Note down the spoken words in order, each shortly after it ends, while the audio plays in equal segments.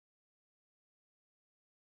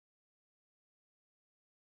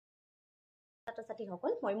ছাত্ৰ-ছাত্ৰী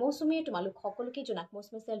সকল মই মৌসুমীয়ে তোমালোক সকলোকে জনাক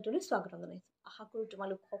মৌসুমী চেলটোলৈ স্বাগতম জনাইছো আশা কৰো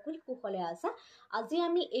তোমালোক সকলো কুশলে আছা আজি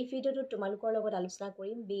আমি এই ভিডিওটো তোমালোকৰ লগত আলোচনা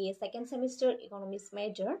কৰিম BA second সেমিস্টাৰ economics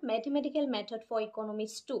major mathematical method for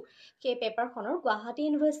economics 2 K পেপাৰখনৰ Guwahati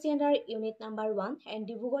university under unit number 1 and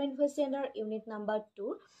Dibrugarh university under unit number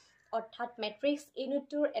 2 অৰ্থাৎ ম্যাট্ৰিক্স ইউনিট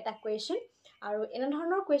 2 এটা কোৱেশ্চন আৰু এনে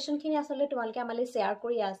ধৰণৰ কোৱেশ্চনখিনি আসলে তোমালোকে আমালৈ শেয়াৰ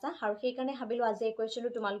কৰি আছা আৰু সেই কাৰণে ভাবিলো আজি এই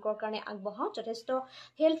কোৱেশ্চনটো তোমালোকৰ কাৰণে আগবঢ়াও যথেষ্ট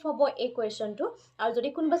হেল্প হ'ব এই কোৱেশ্চনটো আৰু যদি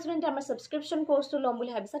কোনোবা ষ্টুডেণ্টে আমাৰ সাবস্ক্ৰিপশন কোৰ্সটো ল'ম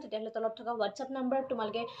বুলি ভাবিছা তেতিয়াহ'লে তলত থকা WhatsApp নম্বৰ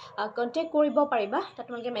তোমালোকে কন্টাক্ট কৰিব পাৰিবা তাত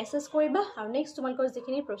তোমালোকে মেছেজ কৰিবা আৰু নেক্সট তোমালোকৰ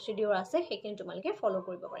যিখিনি প্ৰচিডিউৰ আছে সেইখিনি তোমালোকে ফলো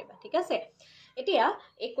কৰিব পাৰিবা ঠিক আছে এতিয়া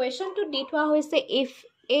এই কোৱেশ্চনটো দি থোৱা হৈছে if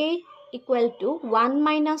a equal to 1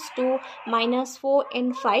 minus 2 minus 4 and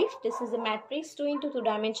 5 this is a matrix 2 into 2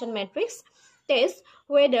 dimension matrix test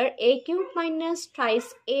whether a cube minus thrice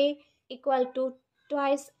a equal to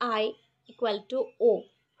twice I equal to O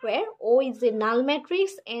where O is a null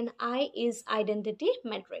matrix and I is identity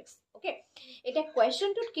matrix okay এটা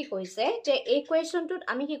কোৱেশ্চনটোত কি কৈছে যে এই কোৱেশ্চনটোত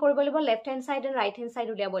আমি কি কৰিব লাগিব left hand side and right hand side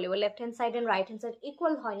উলিয়াব লাগিব left hand side and right hand side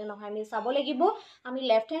equal হয় না নহয় আমি চাব লাগিব আমি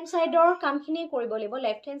লেফট হ্যান্ড সাইডৰ কামখিনি কৰিব লাগিব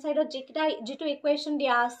লেফট হ্যান্ড সাইডত যেটো ইকুৱেশ্যন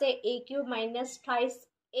দিয়া আছে a cube minus thrice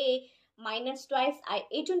a minus twice I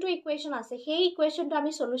এই যোনটো ইকুৱেশ্যন আছে সেই ইকুৱেশ্যনটো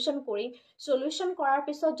আমি সলিউশন কৰিম সলিউশন কৰাৰ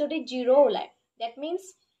পিছত যদি 0 ওলায় that means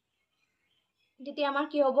তেতিয়া আমাৰ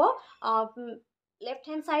কি হ'ব left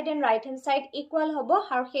hand side and right hand side equal hobo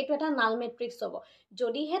আৰু হেতু এটা null matrix hobo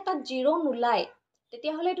যদি হে তা 0 নুলাই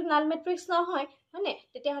তেতিয়া হলে এটো null matrix নহয় মানে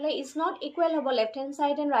তেতিয়া হলে is not equal hobo left hand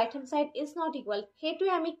side and right hand side is not equal হেতুই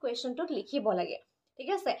আমি কোৱেশ্চনটোত লিখিব লাগে ঠিক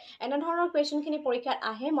আছে এনে ধৰণৰ কোৱেশ্চনখিনি পৰীক্ষাত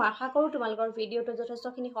আহে মই আশা কৰো তোমালোকৰ ভিডিওটো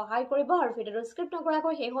যথেষ্টখিনি সহায় কৰিব আৰু ভিডিওটো স্ক্ৰিপ্ট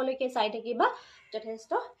নকৰাকৈ হে হলৈকে চাই থাকিবা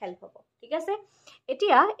যথেষ্ট হেল্প হ'ব ঠিক আছে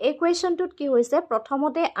এতিয়া এই কোৱেশ্চনটোত কি হৈছে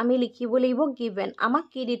প্ৰথমতে আমি লিখিব লাগিব given আমাক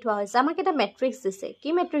কি দি থোৱা হৈছে আমাক এটা ম্যাট্ৰিক্স দিছে কি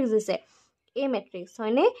ম্যাট্ৰিক্স দিছে a ম্যাট্ৰিক্স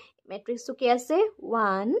হয়নে ম্যাট্ৰিক্সটো কি আছে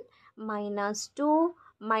 1 -2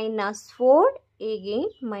 -4 again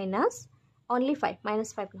minus only 5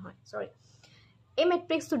 -5 নহয় sorry এই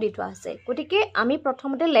ম্যাট্ৰিক্সটো দি থোৱা আছে গতিকে আমি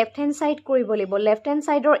প্ৰথমতে লেফট হ্যান্ড সাইড কৰিব লাগিব লেফট হ্যান্ড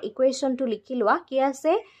সাইডৰ ইকুৱেশ্যনটো লিখি লোৱা কি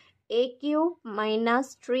আছে a cube minus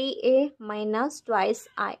 3a minus twice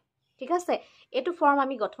I ঠিক আছে এটো ফৰ্ম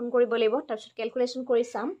আমি গঠন কৰিব লাগিব তাৰপিছত ক্যালকুলেশন কৰি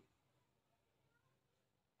চাম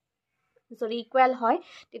যদি ইকুয়াল হয়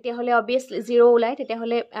তেতিয়া হলে obviously 0 ওলাই তেতিয়া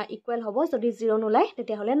হলে ইকুয়াল হ'ব যদি 0 নোলাই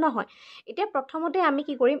তেতিয়া হলে নহয় এতিয়া প্ৰথমতে আমি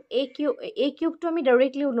কি কৰিম a cube টো আমি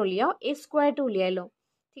ডাইৰেক্টলি উলিয়াও a স্কয়াৰ টো উলিয়াই লওঁ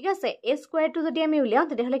ঠিক আছে a স্কয়াৰ টো যদি আমি উলিয়াও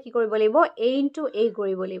তেতিয়া হলে কি কৰিব লাগিব a into a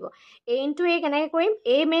কৰিব লাগিব a into a কেনেকৈ কৰিম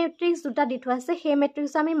a ম্যাট্ৰিক্স দুটা দি থোৱা আছে সেই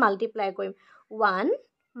ম্যাট্ৰিক্স আমি মাল্টিপ্লাই কৰিম 1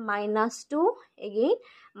 -2 again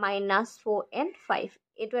 -4 and 5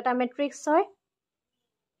 এটো এটা ম্যাট্ৰিক্স হয়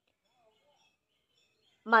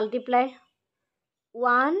multiply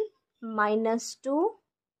 1 -2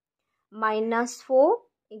 -4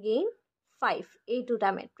 again 5 এই দুটা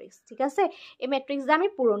ম্যাট্ৰিক্স ঠিক আছে এই ম্যাট্ৰিক্স আমি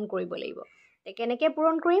পূৰণ কৰিব লাগিব তে কেনেকৈ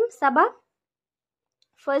পূৰণ কৰিম চাবা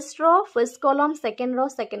first row first column second row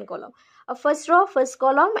second column first row first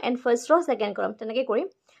column and first row second column তেনেকৈ কৰিম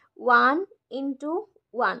 1 into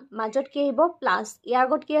 1 মাজত কি আহিব প্লাস ইয়াৰ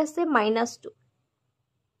আগত কি আছে -2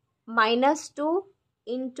 -2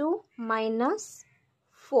 into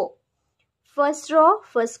 -4 first row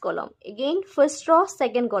first column again first row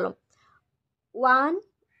second column 1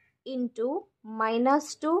 into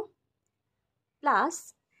 -2 plus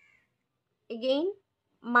again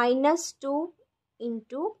 -2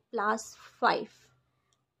 into +5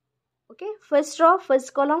 okay first row first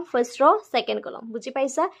column first row second column বুজি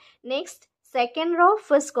পাইছা next second row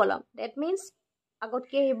first column that means আগত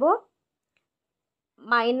কি আহিব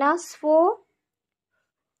 -4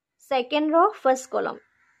 second row first column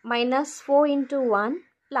 -4 into 1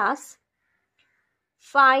 plus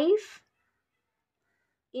 5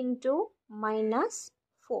 into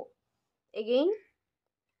 -4 again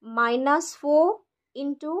 -4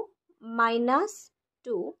 into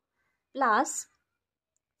 -2 plus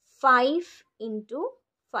 5 into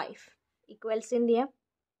 5 equals in there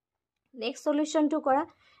next solution to kora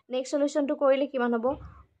next solution to korile kiman hobo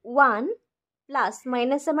 1 plus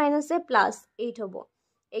minus a plus 8 hobo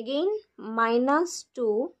again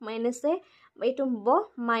 -2 minus a etu hobo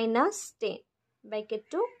 -10 bracket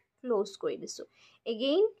to close kori disu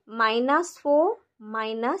again -4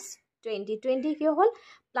 -20 কি হল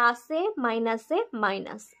plus a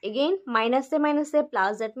minus again minus a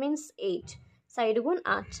plus that means 8 side গুণ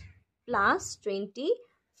 8 plus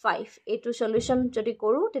 25 এটো solution যদি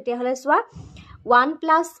কৰো তেতিয়া হলে সোয়া 1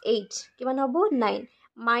 plus 8 কিমান হ'ব 9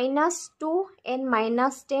 -2 and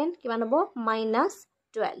 -10 কিমান হ'ব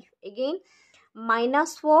 -12 again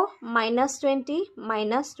 -4 -20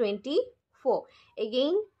 -24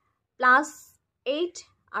 again +8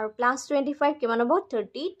 আৰু +25 কিমান হ'ব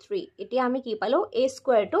 33 এতিয়া আমি কি পালো a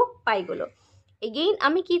স্কয়াৰ টো পাই গলো again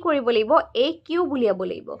আমি কি কৰিব লাগিব a কিউব উলিয়াব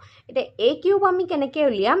লাগিব এটা a কিউব আমি কেনেকৈ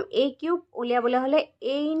উলিয়াম a কিউব উলিয়াবলৈ হলে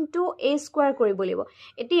a * a স্কয়াৰ কৰিব লাগিব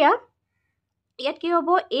এতিয়া ইয়াত কি হ'ব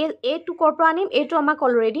a টো কৰ পৰা আনিম a টো আমাক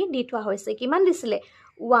অলৰেডি দি থোৱা হৈছে কিমান দিছিলে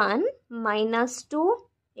 1 -2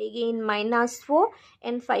 again -4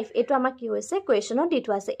 and 5 এটো আমাক কি হৈছে কোৱেশ্চনত দি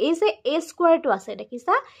থোৱা আছে এই যে a স্কয়াৰ টো আছে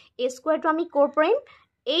দেখিছা a স্কয়াৰ টো আমি কৰ পৰা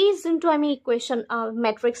এই যোনটো আমি ইকুৱেশ্যন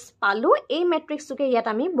মেট্ৰিক্স পালো এই মেট্ৰিক্সটোকে ইয়াত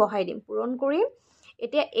আমি বহাই দিম পূৰণ কৰিম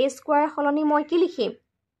এতিয়া a স্কয়াৰ হলনি মই কি লিখিম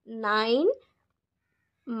 9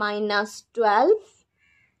 -12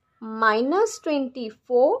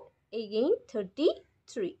 -24 again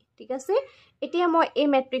 33 ঠিক আছে এতিয়া মই এই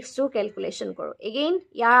মেট্ৰিক্সটো ক্যালকুলেশন কৰো again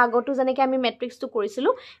ইয়াৰ আগতো যেনেকৈ আমি মেট্ৰিক্সটো কৰিছিলো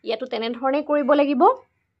ইয়াতো তেনে ধৰণে কৰিব লাগিব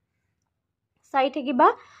চাই থাকিবা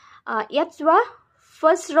ইয়াত যোৱা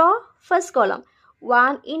ফাৰ্স্ট ৰ ফাৰ্স্ট কলম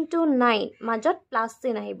 1 into 9 মাজত প্লাস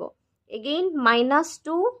চিন আহিব again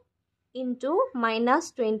 -2 into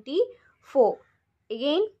 -24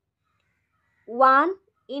 again 1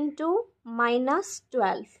 into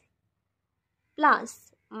 -12 plus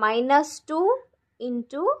 -2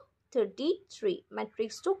 into 33 matrix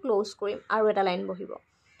to close কৰিম আৰু এটা লাইন বহিব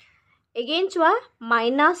again চোৱা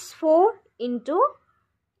 -4 into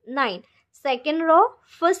 9 second row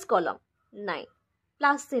first column 9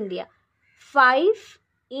 plus India 5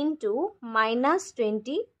 into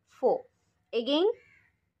 -24 again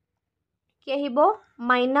কি আহিব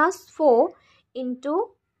 -4 into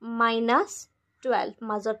 -12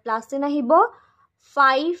 মাজত প্লাস চিন আহিব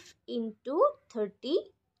 5 into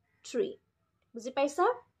 33 বুজি পাইছা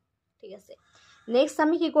ঠিক আছে নেক্সট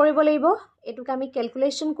আমি কি কৰিব লাগিব এটুকা আমি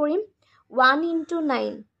ক্যালকুলেশন কৰিম 1 into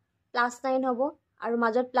 9 plus 9 হ'ব আৰু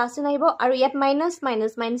মাজত প্লাস চিন আহিব আৰু ইয়াত minus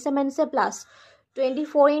minus minus minus plus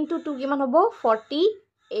 24 into 2 কিমান হ'ব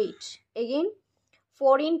 48 again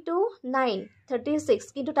 4 into 9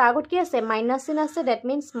 36 কিন্তু তাৰ আগত কি আছে মাইনাস চিন আছে that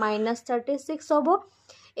means -36 হ'ব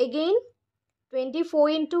again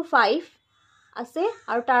 24 into 5 আছে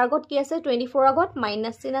আৰু তাৰ আগত কি আছে 24 আগত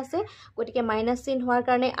মাইনাস চিন আছে গটিকে মাইনাস চিন হোৱাৰ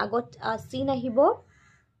কাৰণে আগত চিন আহিব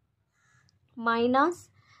মাইনাস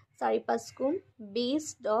 4 5 গুণ 20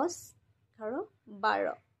 10 11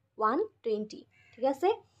 12 120 ঠিক আছে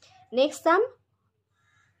নেক্সট সাম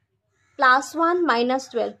 +1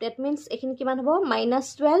 -12 that means এখিনি কিমান হ'ব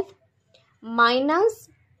 -12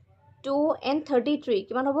 -2 and 33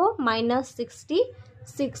 কিমান হ'ব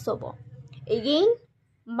 -66 হ'ব again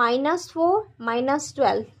 -4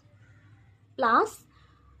 -12 plus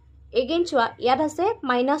again চোৱা ইয়াত আছে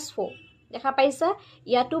 -4 দেখা পাইছা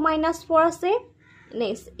ইয়াতো -4 আছে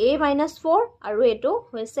নেক্সট a -4 আৰু এটো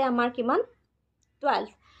হৈছে আমাৰ কিমান 12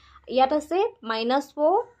 ইয়াত আছে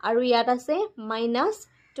 -4 আৰু ইয়াত আছে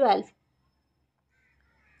 -12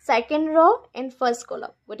 second row and first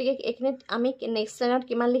column গটিকে এখিনিত আমি নেক্সট লাইনত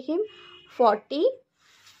কিমান লিখিম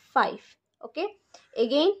 45 okay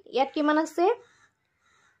again ইয়াত কিমান আছে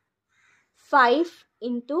 5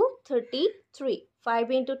 into 33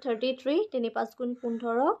 5 into 33 3 5 গুণ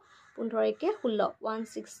 15 15 একে 16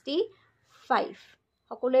 165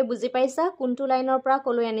 সকলোৱে বুজি পাইছা কোনটো লাইনৰ পৰা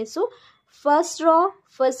কলৈ আনিছো first row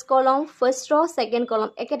first second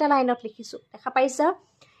column একেটা লাইনত লিখিছো দেখা পাইছা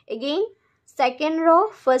again second row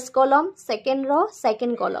first column second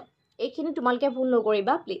column এইখিনি তোমালকে ভুল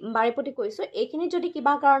নকৰিবা বাৰেপতি কৈছো এইখিনি যদি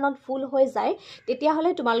কিবা কাৰণত ভুল হৈ যায় তেতিয়া হলে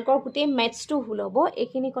তোমালকৰ গুটে ম্যাথছটো ভুল হ'ব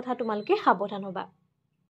এইখিনি কথা তোমালকে সাবধান হ'বা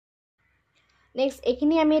নেক্সট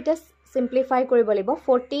এইখিনি আমি এটা সিম্পলিফাই কৰিব লাগিব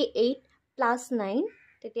 48 plus 9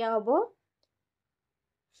 তেতিয়া হ'ব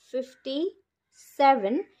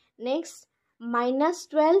 57 next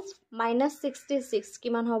 -12 -66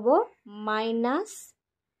 কিমান হ'ব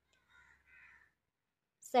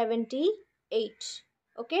 -78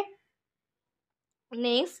 okay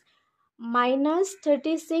next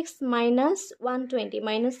 -36 -120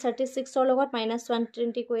 -36 ৰ লগত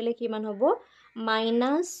 -120 কৰিলে কিমান হ'ব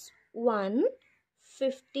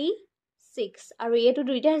 -156 আৰু এটো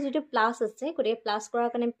দুইটা যেটো প্লাস আছে গটে প্লাস কৰাৰ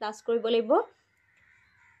কাৰণে প্লাস কৰিব লাগিব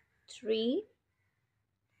 3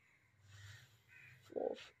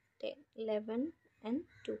 4 10 11 and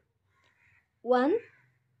 2 1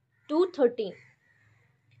 213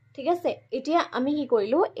 ঠিক আছে এতিয়া আমি কি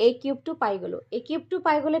কৰিলো a কিউব টো পাই গলো a কিউব টো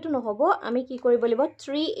পাই গলেটো নহব আমি কি কৰিব লাগিব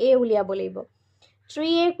 3a উলিয়াব লাগিব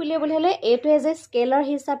 3a উলিয়াবলৈ হলে a টো এজ এ স্কেলাৰ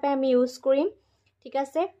হিচাপে আমি ইউজ কৰিম ঠিক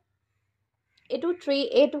আছে এটো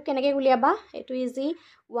 3a টো কেনেকৈ উলিয়াবা এটো ইজি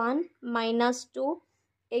 1 -2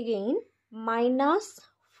 again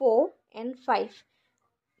 -4 and 5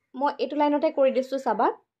 মই এইটো লাইনতে কৰি দিছোঁ চাবা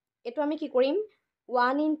এইটো আমি কি কৰিম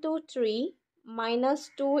 1 into 3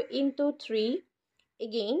 minus 2 into 3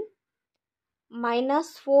 again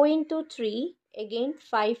minus 4 into 3 again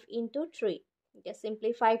 5 into 3 এতিয়া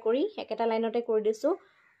simplify কৰি একেটা লাইনতে কৰি দিছোঁ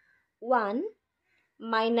 1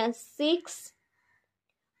 minus 6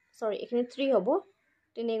 sorry এখানে 3 হবো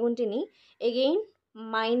 3 গুণ 3 again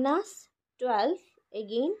minus 12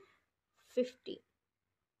 again 50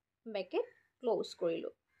 bracket close কৰিলো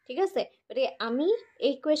ঠিক আছে গতিকে আমি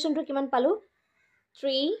এই ইকুৱেশ্যনটো কিমান পালো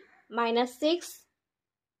 3 minus 6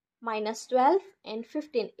 minus 12 and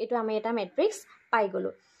 15 এটো আমি এটা ম্যাট্ৰিক্স পাই গলো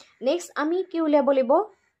নেক্সট আমি কি উলিয়াব লাগিব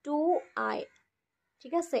 2i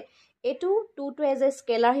ঠিক আছে এটো 2 টো এজ এ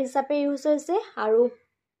স্কেলাৰ হিচাপে ইউজ হৈছে আৰু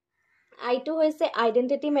I to হৈছে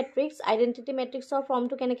আইডেন্টিটি মেট্ৰিক্সৰ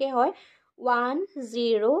ফৰ্মটো কেনেকৈ হয় 1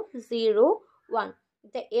 0 0 1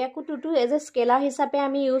 তে ইয়াকো 2 টো এজ এ স্কেলাৰ হিচাপে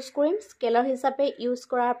আমি ইউজ কৰিম স্কেলাৰ হিচাপে ইউজ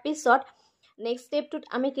কৰাৰ পিছত নেক্সট স্টেপটোত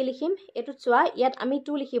আমি কি লিখিম এটো চোৱা ইয়াত আমি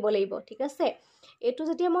 2 লিখিব লাগিব ঠিক আছে এটো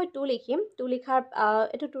যেতিয়া মই 2 লিখিম 2 লিখাৰ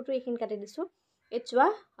এটো 2 টো এখিন কাটি দিছো এটো চোৱা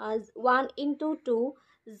 1 into 2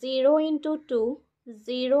 0 into 2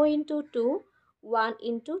 0 into 2 1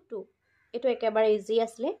 into 2 এটো একেবাৰে ইজি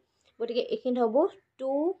আছিল গতিকে এখিন হ'ব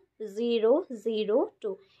 2 0 0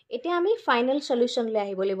 2 এতিয়া আমি ফাইনাল সলিউশন লৈ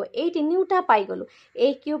আহিব লাগিব এই তিনিটা পাই গলো a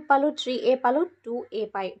কিউব পালো 3a পালো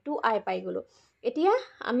 2i পাই গলো এতিয়া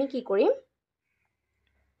আমি কি কৰিম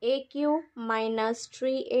a cube minus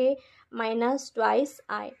 3a minus twice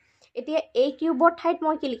i এতিয়া a কিউবৰ ঠাইত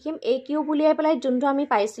মই কি লিখিম a কিউব উলিয়াই পেলাই যোনটো আমি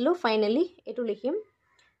পাইছিলো ফাইনালি এটো লিখিম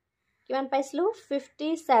কিমান পাইছিলো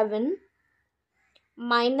 57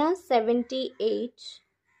 minus 78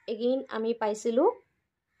 again আমি পাইছিলো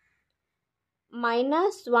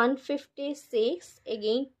minus 156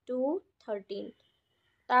 again 213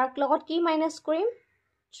 তাৰ লগত কি মাইনাস কৰিম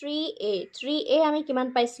 3a আমি কিমান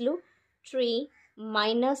পাইছিলো 3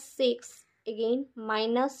 minus 6 again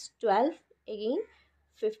minus 12 again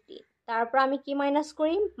 50 তাৰ পৰা আমি কি মাইনাস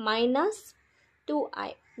কৰিম minus 2i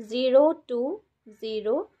 0 2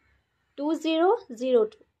 0 2002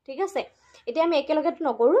 ঠিক আছে এতিয়া আমি একেলগেটো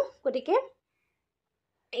নকৰো গতিকে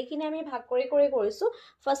এইখিনি আমি ভাগ কৰি কৰিছো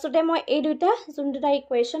ফাৰ্ষ্টতে মই এই দুটা যোন দুটা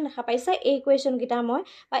ইকুৱেশ্যন দেখা পাইছা এই ইকুৱেশ্যন গিটা মই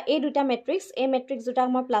বা এই দুটা ম্যাট্ৰিক্স এই ম্যাট্ৰিক্স দুটা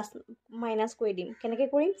মই প্লাস মাইনাস কৰি দিম কেনেকৈ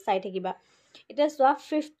কৰিম চাই থাকিবা এটা সোৱা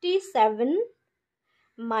 57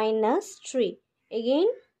 minus 3 again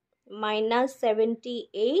minus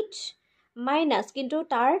 78 minus কিন্তু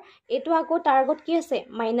তাৰ এটো আকৌ তাৰ আগত কি আছে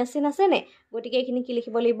মাইনাস চিন আছে নে গতিকে এখিনি কি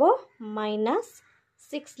লিখিব লাগিব minus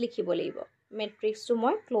 6 লিখিব লাগিব ম্যাট্ৰিক্সটো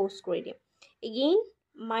মই ক্লোজ কৰি দিম again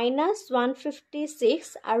minus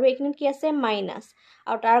 156 আৰু এখিনিত কি আছে মাইনাস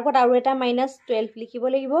আৰু তাৰ আগত আৰু এটা minus 12 লিখিব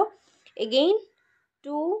লাগিব again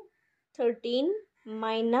 213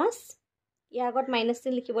 minus ইয়াৰ আগত মাইনাস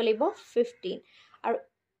চিন লিখিব লাগিব 15 আৰু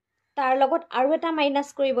তাৰ লগত আৰু এটা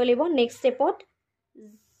মাইনাস কৰিব লাগিব নেক্সট স্টেপত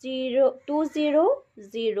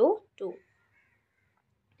 2002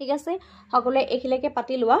 ঠিক আছে সকলোৱে এখিলেকে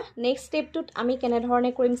পাতি লোৱা নেক্সট স্টেপটোত আমি কেনে ধৰণে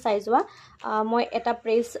কৰিম চাই যোৱা মই এটা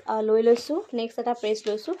প্ৰেছ লৈ লৈছো নেক্সট এটা প্ৰেছ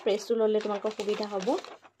লৈছো প্ৰেছটো ললে তোমালোকৰ সুবিধা হ'ব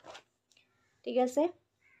ঠিক আছে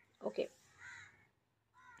ওকে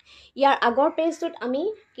ইয়াৰ আগৰ পেজটোত আমি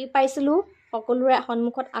কি পাইছিলো সকলোৰে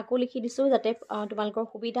সন্মুখত আকো লিখি দিছো যাতে তোমালোকৰ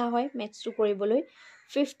সুবিধা হয় মেথছটো কৰিবলৈ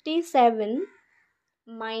 57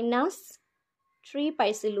 minus 3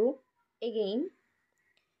 পাইছিলো again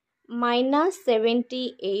minus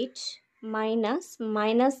 78 minus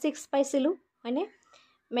 6 পাইছিলো হয়নে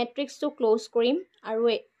ম্যাট্ৰিক্সটো ক্লোজ কৰিম আৰু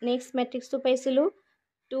নেক্সট ম্যাট্ৰিক্সটো পাইছিলো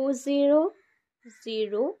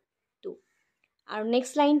 2002 আৰু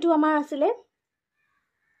নেক্সট লাইনটো আমাৰ আছিল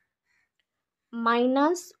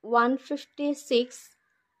minus 156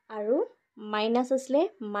 আৰু মাইনাস আছিল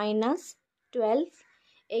minus 12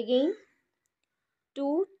 again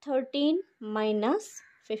 213 minus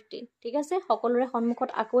 15 ঠিক আছে সকলোৰে সন্মুখত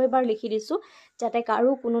আকৌ এবাৰ লিখি দিছো যাতে কাৰো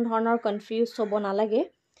কোনো ধৰণৰ কনফিউজ হ'ব নালাগে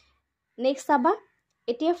নেক্সট আবা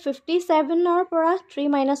এতিয়া 57 ৰ পৰা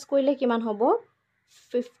 3 মাইনাস কৰিলে কিমান হ'ব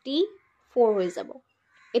 54 হৈ যাব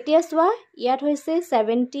এতিয়া চোৱা ইয়াত হৈছে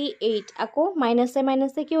 78 আকৌ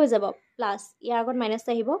মাইনাসে কি হৈ যাব প্লাস ইয়াৰ আগত মাইনাস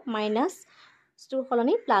আহিব মাইনাস টো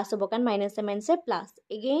হলনি প্লাস হ'ব কাৰণ মাইনাসে প্লাস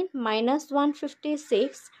again minus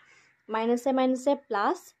 156 মাইনাসে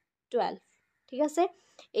প্লাস 12 ঠিক আছে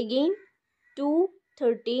again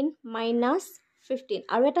 213 minus 15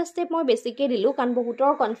 আৰু এটা স্টেপ মই বেছিকে দিলো কাৰণ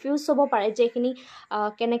বহুতৰ কনফিউজ হ'ব পাৰে যে এখিনি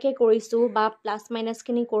কেনেকে কৰিছো বা প্লাস মাইনাস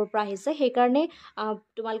খিনি কৰ পৰা আহিছে সেই কাৰণে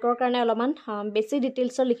তোমালকৰ কাৰণে অলপমান বেছি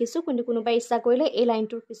ডিটেইলছৰ লিখিছো কিন্তু কোনোবা ইচ্ছা কৰিলে এই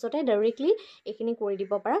লাইনটোৰ পিছতে ডাইৰেক্টলি এখিনি কৰি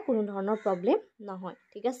দিব পাৰা কোনো ধৰণৰ প্ৰবলেম নহয়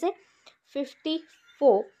ঠিক আছে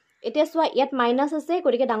 54 এতিয়া চোৱা ইয়াত মাইনাছ আছে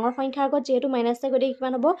গতিকে ডাঙৰ সংখ্যাৰ আগত যেহেতু মাইনাছ আছে গতিকে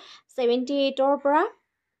কিমান হ'ব 78ৰ পৰা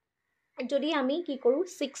যদি আমি কি কৰো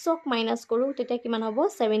 6ক মাইনাছ কৰো তেতিয়া কিমান হ'ব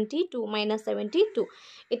 72 -72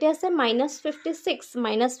 এতিয়া আছে -56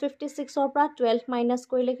 -56ৰ পৰা 12 মাইনাছ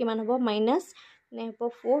কৰিলে কিমান হ'ব মাইনাছ নে হ'ব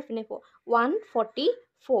 4 নে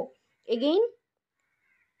 144 এগেইন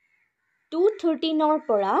 213ৰ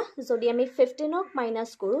পৰা যদি আমি 15ক মাইনাছ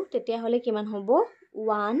কৰো তেতিয়া হলে কিমান হ'ব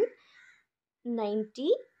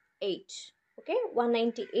 198 ওকে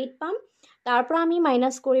 198 পাম তাৰ পৰা আমি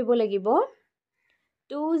মাইনাছ কৰিব লাগিব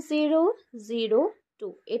 2002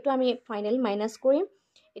 এটো আমি ফাইনাল মাইনাছ কৰিম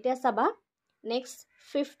এটা চাবা নেক্সট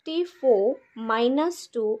 54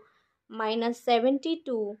 -2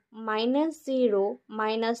 -72 -0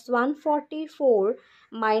 -144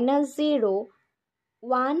 -0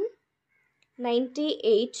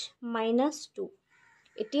 198 -2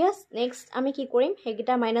 এতিয়া নেক্সট আমি কি কৰিম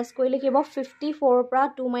হেগিটা মাইনাছ কৰিলে কি হ'ব 54 পৰা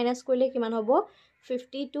 2 মাইনাছ কৰিলে কিমান হ'ব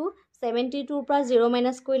 52 72 পৰা 0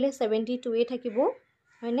 মাইনাছ কৰিলে 72 এ থাকিব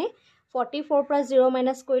হয়নে 44 পৰা 0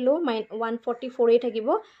 মাইনাছ কৰিলো 144 এ থাকিব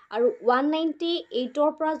আৰু 198ৰ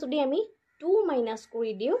পৰা যদি আমি 2 মাইনাছ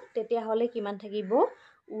কৰি দিও তেতিয়া হলে কিমান থাকিব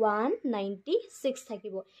 196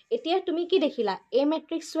 থাকিব এতিয়া তুমি কি দেখিলা এ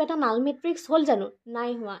ম্যাট্ৰিক্সটো এটা নাল ম্যাট্ৰিক্স হল জানো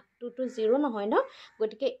নাই হোৱা 2 to 0 নহয় ন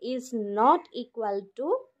গতিকে is not equal to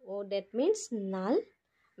that means null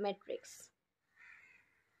matrix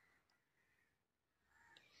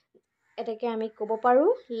এটাকে আমি ক'ব পাৰো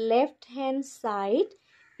left hand side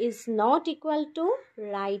is not equal to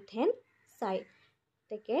right hand side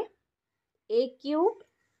এটাকে a cube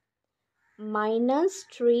minus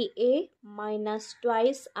 3a minus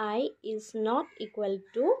twice I is not equal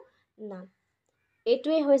to none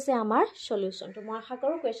এটোৱে হৈছে আমাৰ সলিউশন তো মই আশা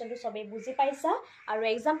কৰো কোৱেশ্চনটো সবে বুজি পাইছা আৰু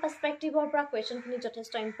এক্সাম পাৰ্সপেক্টিভৰ পৰা কোৱেশ্চনখিনি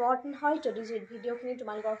যথেষ্ট ইম্পৰ্টেন্ট হয় যদি ভিডিওখিনি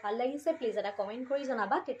তোমালোকৰ ভাল লাগিছে প্লিজ এটা কমেন্ট কৰি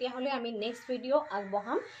জনাবা তেতিয়া হলে আমি নেক্সট ভিডিও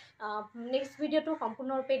আগবঢ়াম নেক্সট ভিডিওটো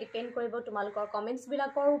সম্পূৰ্ণৰূপে ডিপেন্ড কৰিব তোমালোকৰ কমেন্টছ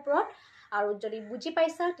বিলাকৰ ওপৰত আৰু যদি বুজি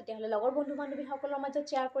পাইছা তেতিয়া হলে লগৰ বন্ধু বান্ধৱীসকলৰ মাজত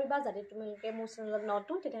শ্বেয়াৰ কৰিবা যাতে তোমালোকে মোৰ চেনেলত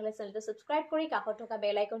নতুন তেতিয়া হলে চেনেলটো সাবস্ক্ৰাইব কৰি কাষত থকা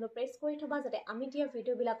বেল আইকনটো প্ৰেছ কৰি থবা যাতে আমি দিয়া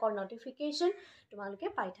ভিডিও বিলাকৰ নটিফিকেশন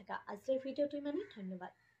তোমালোকে পাই থাকা আজিৰ ভিডিওটো ইমানেই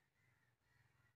ধন্যবাদ